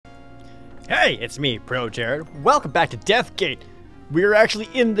Hey, it's me, ProJared. Welcome back to Deathgate. We're actually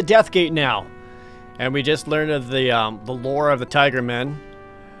in the Deathgate now. And we just learned of the lore of the Tiger Men,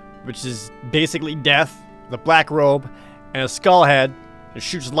 which is basically death, the black robe, and a skull head that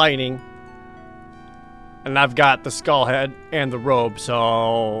shoots lightning. And I've got the skull head and the robe,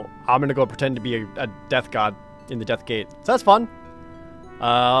 so I'm gonna go pretend to be a death god in the Deathgate. So that's fun.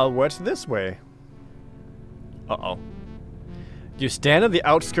 What's this way? Uh-oh. You stand on the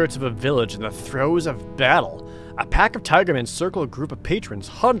outskirts of a village in the throes of battle. A pack of Tigermen circle a group of patrons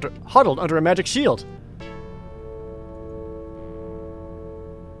huddled under a magic shield.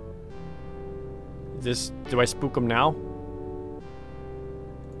 Do I spook them now?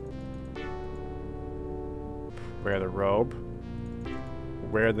 Wear the robe.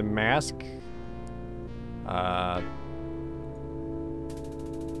 Wear the mask. Uh-oh.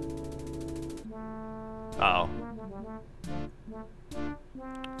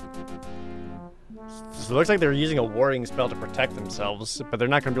 So it looks like they're using a warding spell to protect themselves, but they're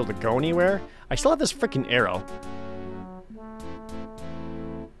not going to be able to go anywhere. I still have this freaking arrow.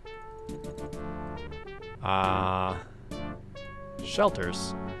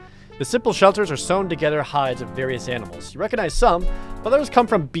 Shelters. The simple shelters are sewn together hides of various animals. You recognize some, but others come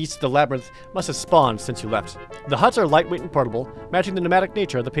from beasts the labyrinth must have spawned since you left. The huts are lightweight and portable, matching the nomadic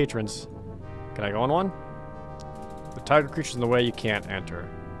nature of the patrons. Can I go on one? The tiger creature's in the way, you can't enter.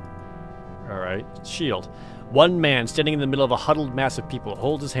 Alright, shield. One man standing in the middle of a huddled mass of people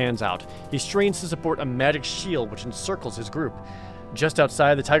holds his hands out. He strains to support a magic shield which encircles his group. Just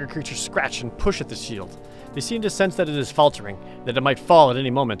outside, the tiger creatures scratch and push at the shield. They seem to sense that it is faltering, that it might fall at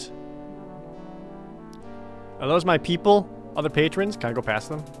any moment. Are those my people? Other patrons? Can I go past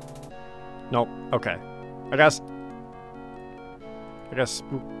them? Nope. Okay. I gotta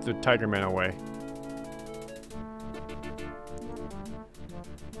spook the tiger man away.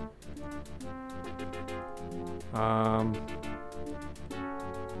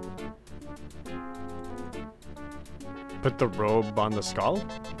 Put the robe on the skull?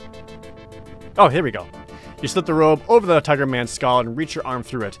 Oh, here we go. You slip the robe over the tiger man's skull and reach your arm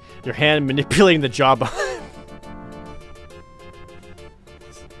through it, your hand manipulating the jawbone.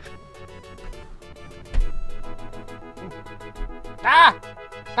 Ah!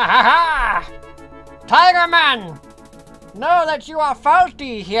 Ha ha ha! Tiger Man! Know that you are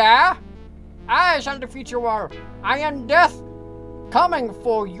faulty here! I shall defeat you all. I am death, coming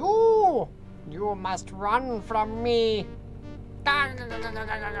for you. You must run from me.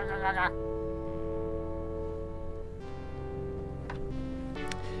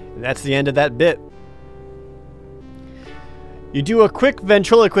 That's the end of that bit. You do a quick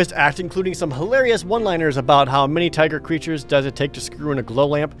ventriloquist act, including some hilarious one-liners about how many tiger creatures does it take to screw in a glow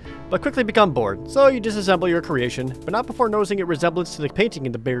lamp, but quickly become bored. So you disassemble your creation, but not before noticing its resemblance to the painting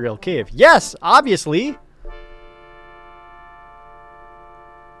in the burial cave. Yes, obviously!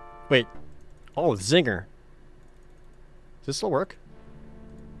 Wait. Oh, zinger. Does this still work?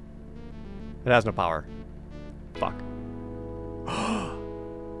 It has no power. Fuck.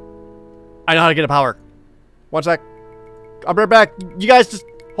 I know how to get a power. One sec. I'll be right back. You guys just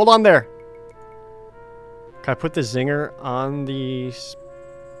hold on there. Can I put the zinger on the...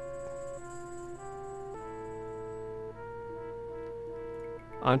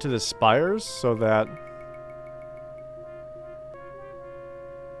 onto the spires so that...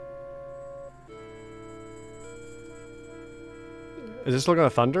 Is this still gonna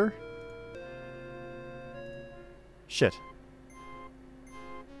thunder? Shit.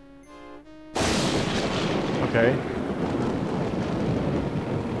 Okay.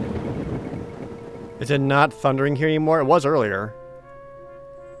 Is it not thundering here anymore? It was earlier.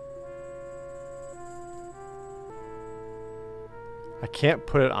 I can't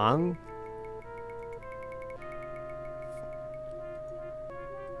put it on?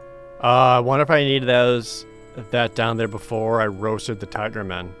 I wonder if I need that down there before I roasted the tiger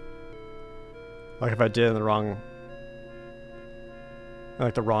men. Like if I did it in the wrong...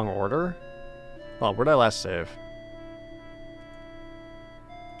 like the wrong order? Oh, where did I last save?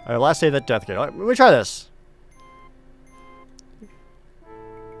 I last saved that Deathgate. Let me try this.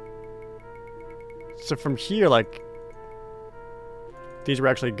 So from here, like... these were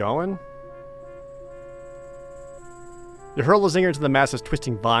actually going? You hurl the zinger into the mass's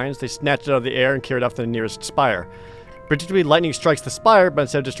twisting vines. They snatch it out of the air and carry it off to the nearest spire. Particularly, lightning strikes the spire, but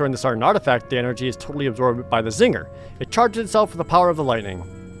instead of destroying the Sardan artifact, the energy is totally absorbed by the zinger. It charges itself with the power of the lightning.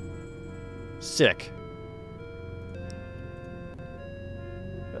 Sick.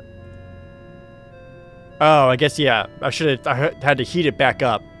 Oh, I guess, yeah. I had to heat it back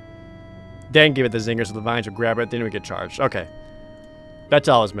up. Then give it the zinger so the vines would grab it, then it would get charged. Okay. That's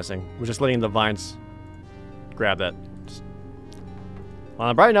all I was missing. We're just letting the vines grab that.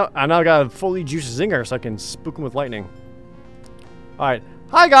 Right now, I now got a fully juiced zinger so I can spook him with lightning. Alright.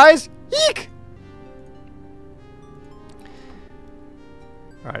 Hi, guys! Eek!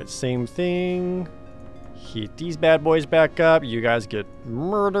 Alright, same thing. Heat these bad boys back up. You guys get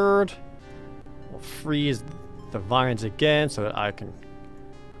murdered. We'll freeze the vines again so that I can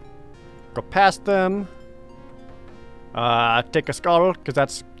go past them. Take a skull, because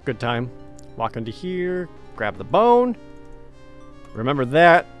that's a good time. Walk into here. Grab the bone. Remember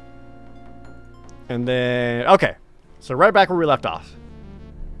that. And then... Okay. So right back where we left off.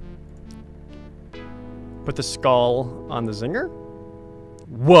 Put the skull on the zinger.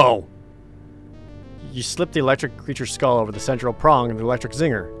 Whoa! You slip the electric creature's skull over the central prong of the electric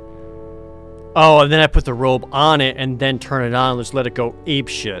zinger. Oh, and then I put the robe on it and then turn it on and just let it go ape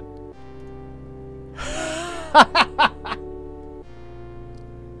shit.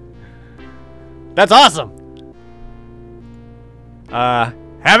 That's awesome! Have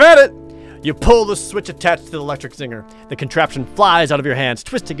at it! You pull the switch attached to the electric zinger. The contraption flies out of your hands,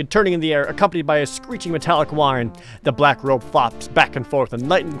 twisting and turning in the air, accompanied by a screeching metallic whine. The black robe flops back and forth, and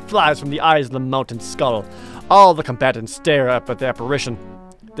lightning flies from the eyes of the mountain skull. All the combatants stare up at the apparition.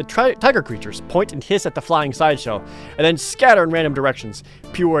 The tiger creatures point and hiss at the flying sideshow, and then scatter in random directions,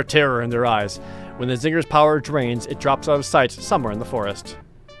 pure terror in their eyes. When the zinger's power drains, it drops out of sight somewhere in the forest.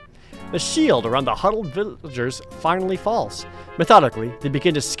 The shield around the huddled villagers finally falls. Methodically, they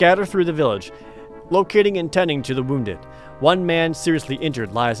begin to scatter through the village, locating and tending to the wounded. One man seriously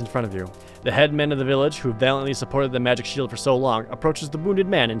injured lies in front of you. The headman of the village, who valiantly supported the magic shield for so long, approaches the wounded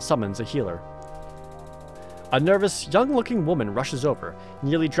man and summons a healer. A nervous, young-looking woman rushes over,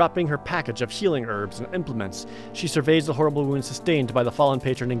 nearly dropping her package of healing herbs and implements. She surveys the horrible wound sustained by the fallen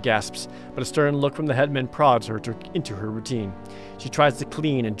patron and gasps, but a stern look from the headman prods her into her routine. She tries to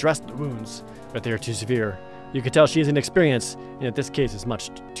clean and dress the wounds, but they are too severe. You can tell she is inexperienced, and in this case is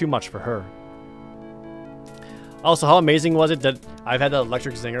too much for her. Also, how amazing was it that I've had the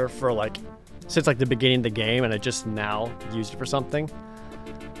electric zinger for since the beginning of the game, and I just now used it for something?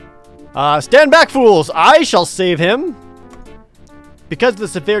 Stand back, fools! I shall save him! Because of the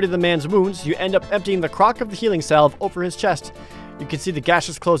severity of the man's wounds, you end up emptying the crock of the healing salve over his chest. You can see the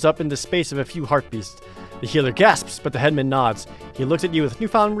gashes close up in the space of a few heartbeats. The healer gasps, but the headman nods. He looks at you with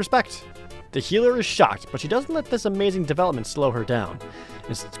newfound respect. The healer is shocked, but she doesn't let this amazing development slow her down.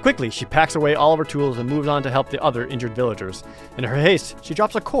 Quickly, she packs away all of her tools and moves on to help the other injured villagers. In her haste, she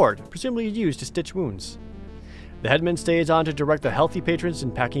drops a cord, presumably used to stitch wounds. The headman stays on to direct the healthy patrons in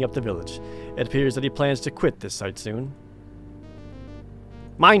packing up the village. It appears that he plans to quit this site soon.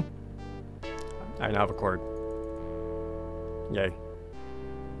 Mine! I now have a cord. Yay.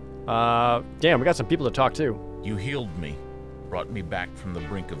 Damn, we got some people to talk to. You healed me, brought me back from the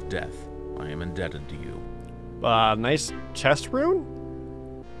brink of death. I am indebted to you. Nice chest rune?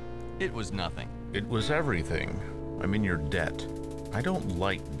 It was nothing. It was everything. I'm in your debt. I don't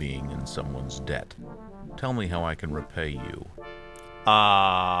like being in someone's debt. Tell me how I can repay you.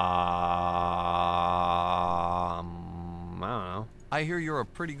 I don't know. I hear you're a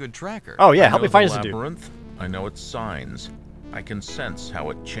pretty good tracker. Oh yeah, help me find this dude. Labyrinth. I know its signs. I can sense how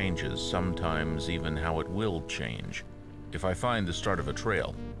it changes, sometimes even how it will change. If I find the start of a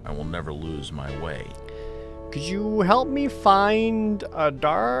trail, I will never lose my way. Could you help me find a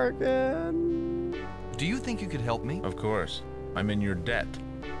Dargan? Do you think you could help me? Of course. I'm in your debt.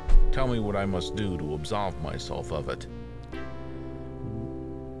 Tell me what I must do to absolve myself of it.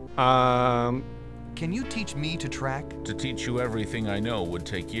 Can you teach me to track? To teach you everything I know would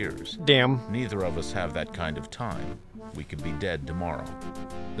take years. Damn. Neither of us have that kind of time. We could be dead tomorrow.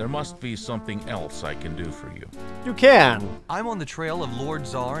 There must be something else I can do for you. You can. I'm on the trail of Lord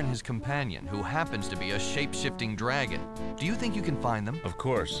Czar and his companion, who happens to be a shape-shifting dragon. Do you think you can find them? Of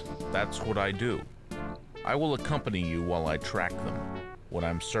course. That's what I do. I will accompany you while I track them. When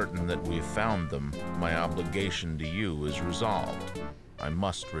I'm certain that we've found them, my obligation to you is resolved. I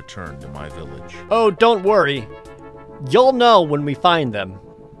must return to my village. Oh, don't worry. You'll know when we find them.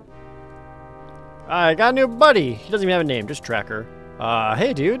 I got a new buddy. He doesn't even have a name, just Tracker.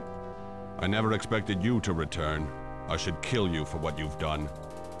 Hey, dude. I never expected you to return. I should kill you for what you've done.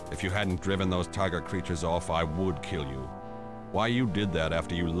 If you hadn't driven those tiger creatures off, I would kill you. Why you did that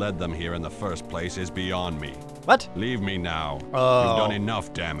after you led them here in the first place is beyond me. What? Leave me now. Oh. You've done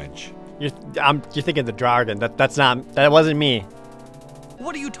enough damage. You're thinking the Dragon. That wasn't me.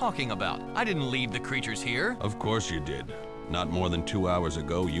 What are you talking about? I didn't lead the creatures here. Of course you did. Not more than 2 hours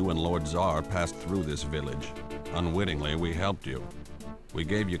ago, you and Lord Czar passed through this village. Unwittingly, we helped you. We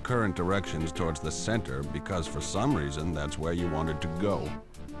gave you current directions towards the center because for some reason that's where you wanted to go.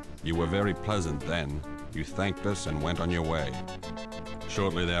 You were very pleasant then. You thanked us and went on your way.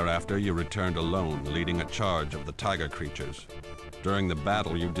 Shortly thereafter, you returned alone, leading a charge of the tiger creatures. During the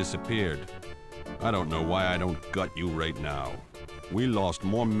battle, you disappeared. I don't know why I don't gut you right now. We lost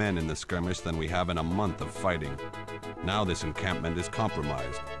more men in the skirmish than we have in a month of fighting. Now this encampment is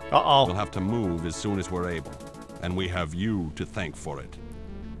compromised. Uh-oh. We'll have to move as soon as we're able. And we have you to thank for it.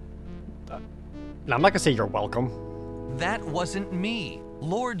 Now, I'm not gonna say you're welcome. That wasn't me.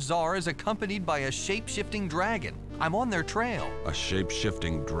 Lord Czar is accompanied by a shape-shifting dragon. I'm on their trail. A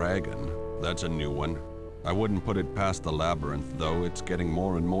shape-shifting dragon? That's a new one. I wouldn't put it past the labyrinth, though. It's getting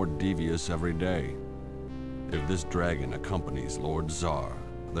more and more devious every day. If this dragon accompanies Lord Czar,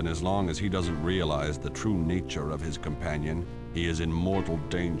 then as long as he doesn't realize the true nature of his companion, he is in mortal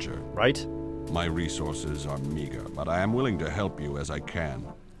danger. Right? My resources are meager, but I am willing to help you as I can.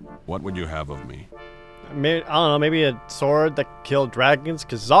 What would you have of me? Maybe, I don't know, maybe a sword that killed dragons?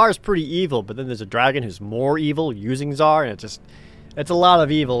 Because Czar's pretty evil, but then there's a dragon who's more evil using Czar, and it's a lot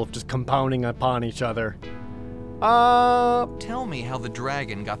of evil just compounding upon each other. Tell me how the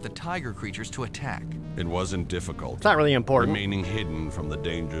dragon got the tiger creatures to attack. It wasn't difficult. It's not really important. Remaining hidden from the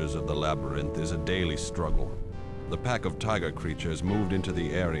dangers of the labyrinth is a daily struggle. The pack of tiger creatures moved into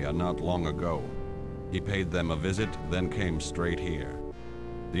the area not long ago. He paid them a visit, then came straight here.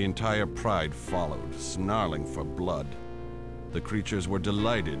 The entire pride followed, snarling for blood. The creatures were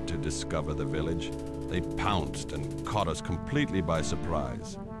delighted to discover the village. They pounced and caught us completely by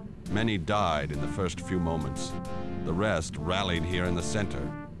surprise. Many died in the first few moments. The rest rallied here in the center.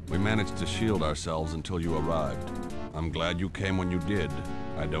 We managed to shield ourselves until you arrived. I'm glad you came when you did.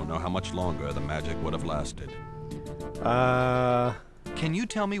 I don't know how much longer the magic would have lasted. Can you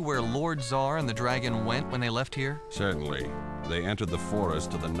tell me where Lord Czar and the dragon went when they left here? Certainly. They entered the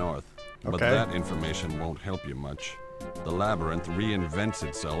forest to the north. But Okay. that information won't help you much. The labyrinth reinvents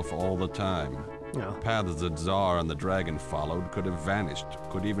itself all the time. No. Paths that Czar and the dragon followed could have vanished,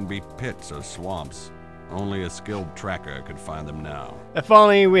 could even be pits or swamps. Only a skilled tracker could find them now. If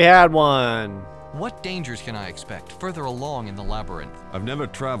only we had one. What dangers can I expect further along in the labyrinth? I've never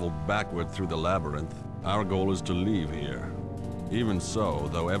traveled backward through the labyrinth. Our goal is to leave here. Even so,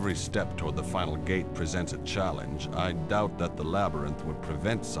 though every step toward the final gate presents a challenge, I doubt that the labyrinth would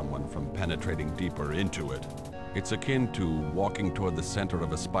prevent someone from penetrating deeper into it. It's akin to walking toward the center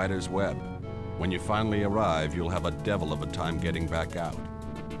of a spider's web. When you finally arrive, you'll have a devil of a time getting back out.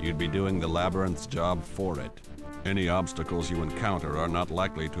 You'd be doing the labyrinth's job for it. Any obstacles you encounter are not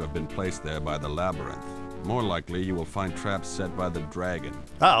likely to have been placed there by the labyrinth. More likely, you will find traps set by the dragon.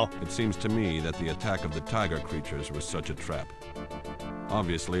 Uh-oh. It seems to me that the attack of the tiger creatures was such a trap.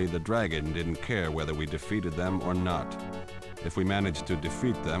 Obviously, the dragon didn't care whether we defeated them or not. If we managed to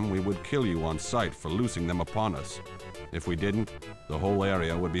defeat them, we would kill you on sight for loosing them upon us. If we didn't, the whole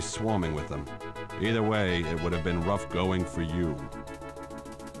area would be swarming with them. Either way, it would have been rough going for you.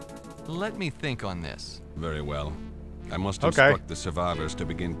 Let me think on this. Very well. I must Okay. instruct the survivors to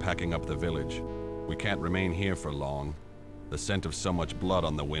begin packing up the village. We can't remain here for long. The scent of so much blood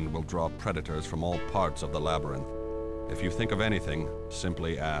on the wind will draw predators from all parts of the labyrinth. If you think of anything,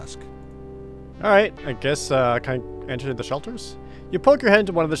 simply ask. Alright, I guess can I enter the shelters? You poke your head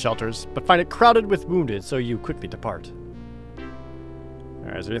into one of the shelters, but find it crowded with wounded, so you quickly depart.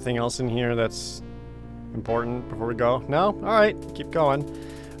 Alright, is there anything else in here that's important before we go? No? Alright, keep going.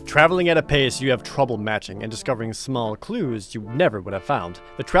 Traveling at a pace you have trouble matching and discovering small clues you never would have found,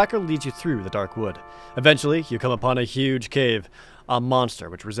 the tracker leads you through the dark wood. Eventually, you come upon a huge cave. A monster,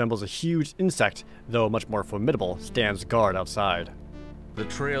 which resembles a huge insect, though much more formidable, stands guard outside. The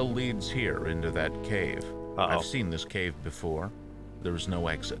trail leads here into that cave. Uh-oh. I've seen this cave before. There is no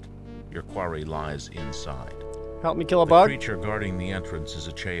exit. Your quarry lies inside. Help me kill a The bug? creature guarding the entrance is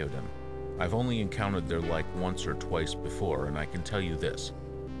a Cheodin. I've only encountered their like once or twice before, and I can tell you this.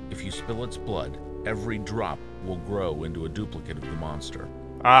 If you spill its blood, every drop will grow into a duplicate of the monster.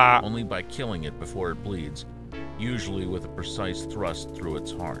 Only by killing it before it bleeds, usually with a precise thrust through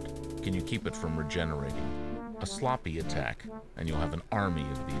its heart, can you keep it from regenerating. A sloppy attack, and you'll have an army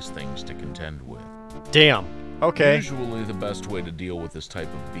of these things to contend with. Damn. Okay. Usually the best way to deal with this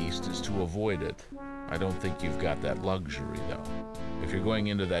type of beast is to avoid it. I don't think you've got that luxury, though. If you're going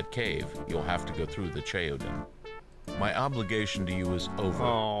into that cave, you'll have to go through the Cheodin. My obligation to you is over.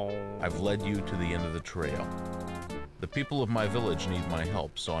 Oh. I've led you to the end of the trail. The people of my village need my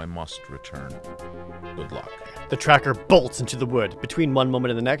help, so I must return. Good luck. The tracker bolts into the wood. Between one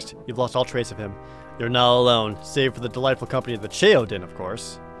moment and the next, you've lost all trace of him. You're now alone, save for the delightful company of the Cheodin, of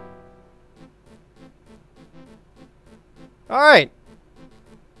course. Alright.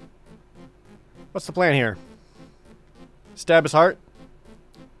 What's the plan here? Stab his heart?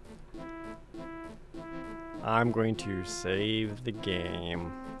 I'm going to save the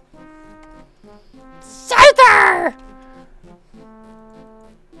game. Scyther!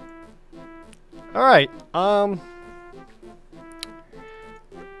 Alright, I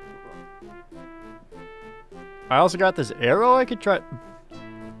also got this arrow I could try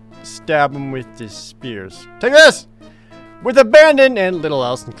stab him with the spears. Take this! With abandon and little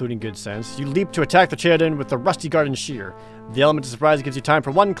else, including good sense, you leap to attack the Cheodin with the rusty garden shear. The element of surprise gives you time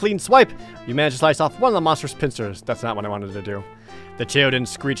for one clean swipe. You manage to slice off one of the monster's pincers. That's not what I wanted to do. The Cheodin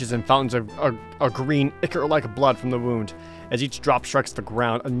screeches and fountains of green, ichor-like blood from the wound. As each drop strikes the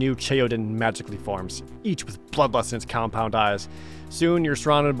ground, a new Cheodin magically forms, each with bloodlust in its compound eyes. Soon, you're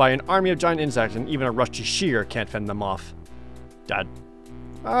surrounded by an army of giant insects, and even a rusty shear can't fend them off. Dead.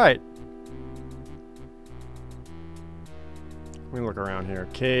 Alright. Let me look around here.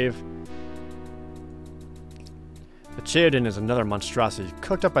 Cave. The Cheodin is another monstrosity,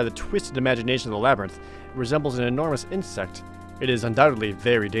 cooked up by the twisted imagination of the labyrinth. It resembles an enormous insect. It is undoubtedly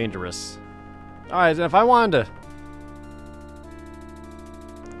very dangerous. Alright, if I wanted to...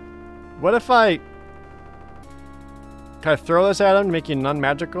 What if I... Can I throw this at him to make you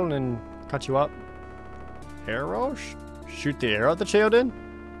non-magical and then cut you up? Arrow? Shoot the arrow at the Cheodin?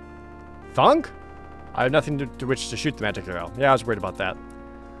 Thunk? I have nothing to which to shoot the magic arrow. Yeah, I was worried about that.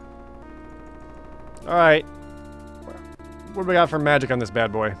 Alright. What do we got for magic on this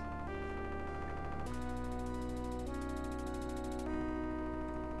bad boy?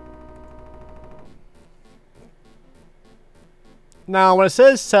 Now, when it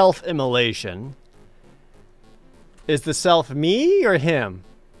says self-immolation, is the self me or him?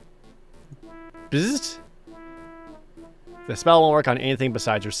 Bzzzt? The spell won't work on anything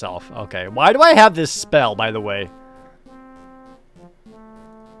besides yourself. Okay. Why do I have this spell, by the way?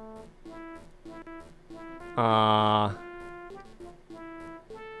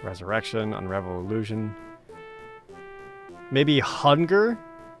 Resurrection, Unravel Illusion. Maybe Hunger?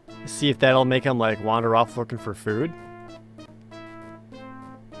 See if that'll make him, like, wander off looking for food.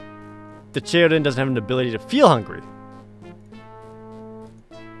 The Cheodin doesn't have an ability to feel hungry.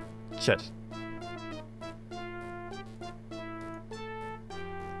 Shit.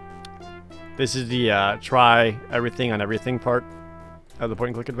 This is the try everything on everything part of the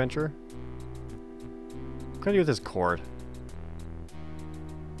point-and-click adventure. What can I do with this cord?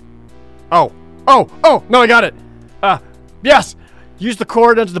 Oh! Oh! Oh! No, I got it! Yes! Use the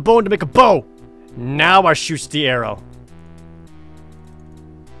cord onto the bone to make a bow! Now I shoot the arrow.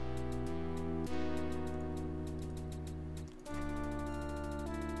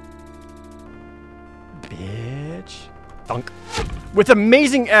 Bitch. Thunk. With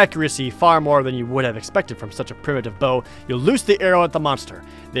amazing accuracy, far more than you would have expected from such a primitive bow, you loose the arrow at the monster.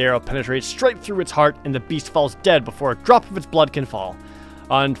 The arrow penetrates straight through its heart, and the beast falls dead before a drop of its blood can fall.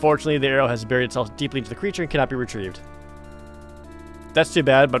 Unfortunately, the arrow has buried itself deeply into the creature and cannot be retrieved. That's too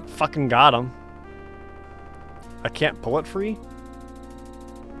bad, but fucking got him. I can't pull it free?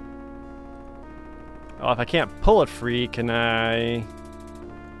 Oh, if I can't pull it free, can I...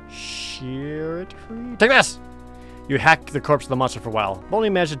 shear it free? Take this! You hack the corpse of the monster for a while, but only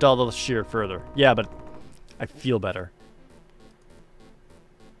manage to dull the shear further. Yeah, but I feel better.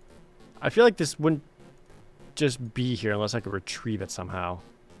 I feel like this wouldn't just be here unless I could retrieve it somehow.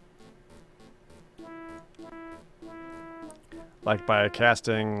 Like by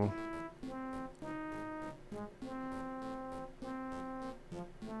casting...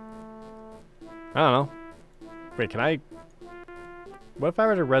 I don't know. Wait, can I... What if I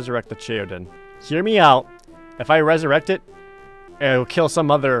were to resurrect the Cheodin? Hear me out. If I resurrect it, it'll kill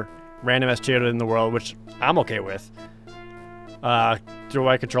some other random-ass Cheodin in the world, which I'm okay with. Do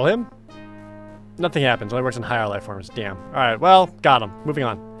I control him? Nothing happens. Only works in higher life forms. Damn. Alright, well, got him. Moving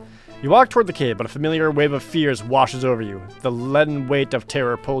on. You walk toward the cave, but a familiar wave of fears washes over you. The leaden weight of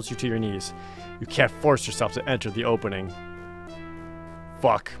terror pulls you to your knees. You can't force yourself to enter the opening.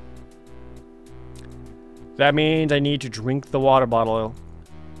 Fuck. That means I need to drink the water bottle,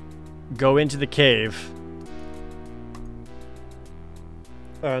 go into the cave,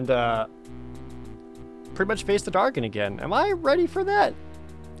 and pretty much face the Darkin again. Am I ready for that?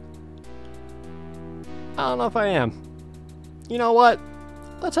 I don't know if I am. You know what?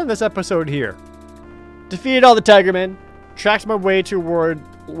 Let's end this episode here. Defeated all the Tigermen, tracked my way toward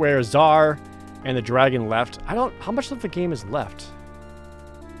where Czar and the dragon left. How much of the game is left?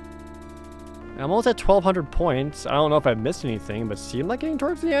 I'm almost at 1,200 points. I don't know if I missed anything, but it seemed like getting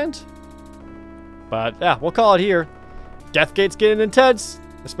towards the end. But yeah, we'll call it here. Deathgate's getting intense,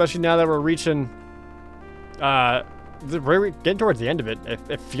 especially now that we're reaching, we're getting towards the end of it.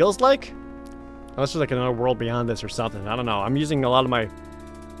 It feels like Unless there's like another world beyond this or something. I don't know. I'm using a lot of my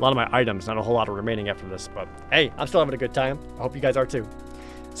items, not a whole lot of remaining after this. But hey, I'm still having a good time. I hope you guys are too.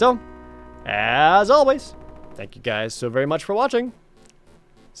 So, as always, thank you guys so very much for watching.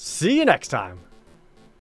 See you next time.